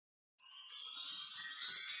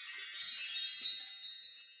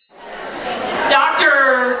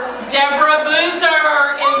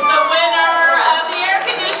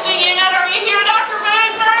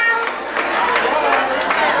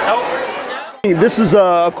This is,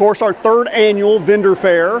 of course, our third annual vendor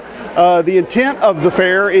fair. The intent of the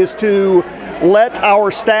fair is to let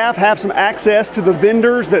our staff have some access to the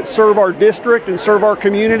vendors that serve our district and serve our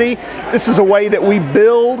community. This is a way that we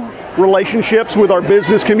build relationships with our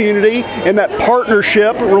business community and that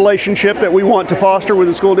partnership relationship that we want to foster with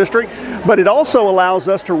the school district. But it also allows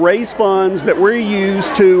us to raise funds that we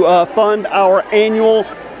use to fund our annual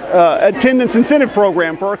attendance incentive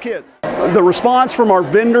program for our kids. The response from our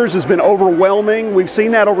vendors has been overwhelming. We've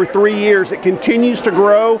seen that over 3 years. It continues to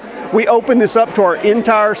grow. We open this up to our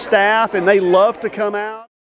entire staff and they love to come out.